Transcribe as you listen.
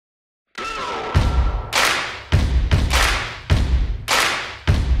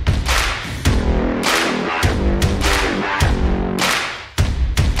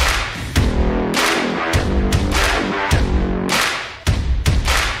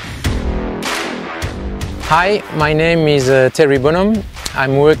Hi, my name is Terry Bonham.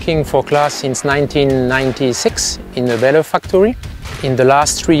 I'm working for CLAAS since 1996 in the baler factory. In the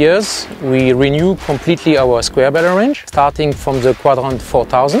last 3 years, we renew completely our square baler range, starting from the Quadrant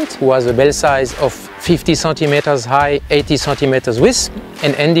 4000, who has a bale size of 50 centimeters high, 80 centimeters width,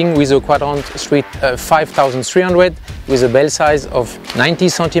 and ending with a Quadrant 5300 with a bale size of 90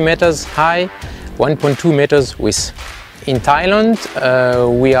 centimeters high, 1.2 meters width. In Thailand,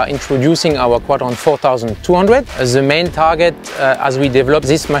 we are introducing our Quadrant 4200. The main target as we developed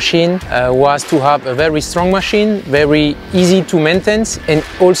this machine was to have a very strong machine, very easy to maintain and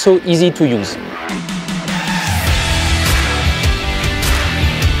also easy to use.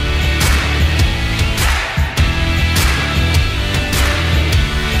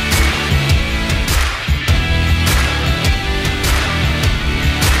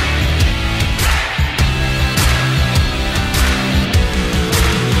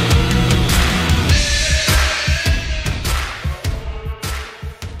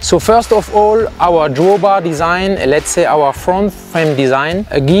 So first of all, our drawbar design, let's say our front frame design,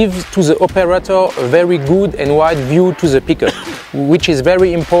 gives to the operator a very good and wide view to the pickup, which is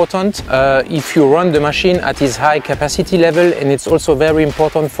very important if you run the machine at its high capacity level, and it's also very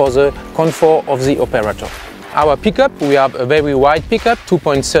important for the comfort of the operator. Our pickup, we have a very wide pickup,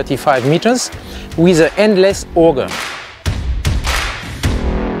 2.35 meters, with an endless auger.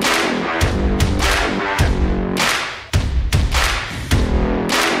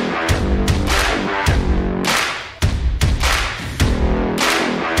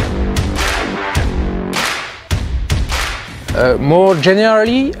 More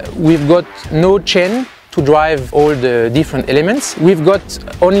generally, we've got no chain to drive all the different elements. We've got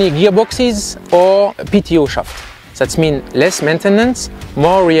only gearboxes or PTO shaft. That means less maintenance,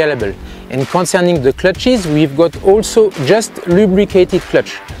 more reliable. And concerning the clutches, we've got also just lubricated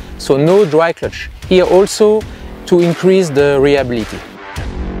clutch, so no dry clutch. Here also to increase the reliability.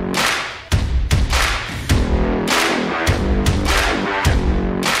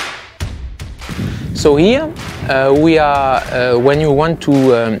 So here we are, when you want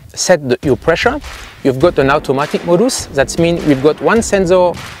to set your pressure, you've got an automatic modus. That means we've got one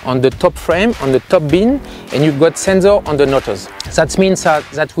sensor on the top frame, on the top beam, and you've got sensor on the noters. That means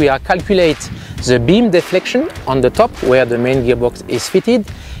that we are calculate the beam deflection on the top where the main gearbox is fitted,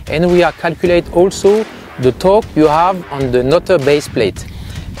 and we are calculate also the torque you have on the noter base plate.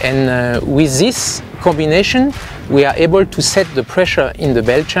 And with this combination, we are able to set the pressure in the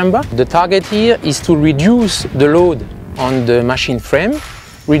belt chamber. The target here is to reduce the load on the machine frame,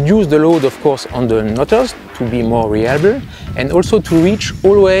 reduce the load of course on the noters to be more reliable, and also to reach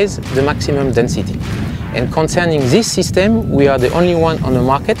always the maximum density. And concerning this system, we are the only one on the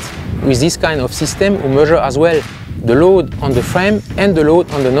market with this kind of system who measure as well the load on the frame and the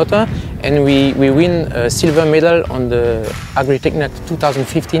load on the noter, and we win a silver medal on the Agritechnic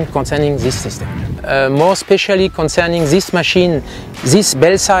 2015 concerning this system. More especially concerning this machine, this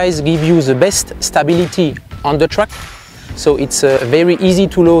bell size gives you the best stability on the truck, so it's very easy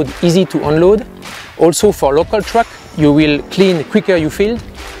to load, easy to unload. Also for local truck, you will clean quicker your field,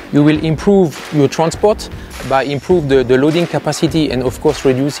 you will improve your transport by improve the loading capacity and of course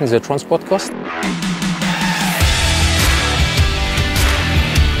reducing the transport cost.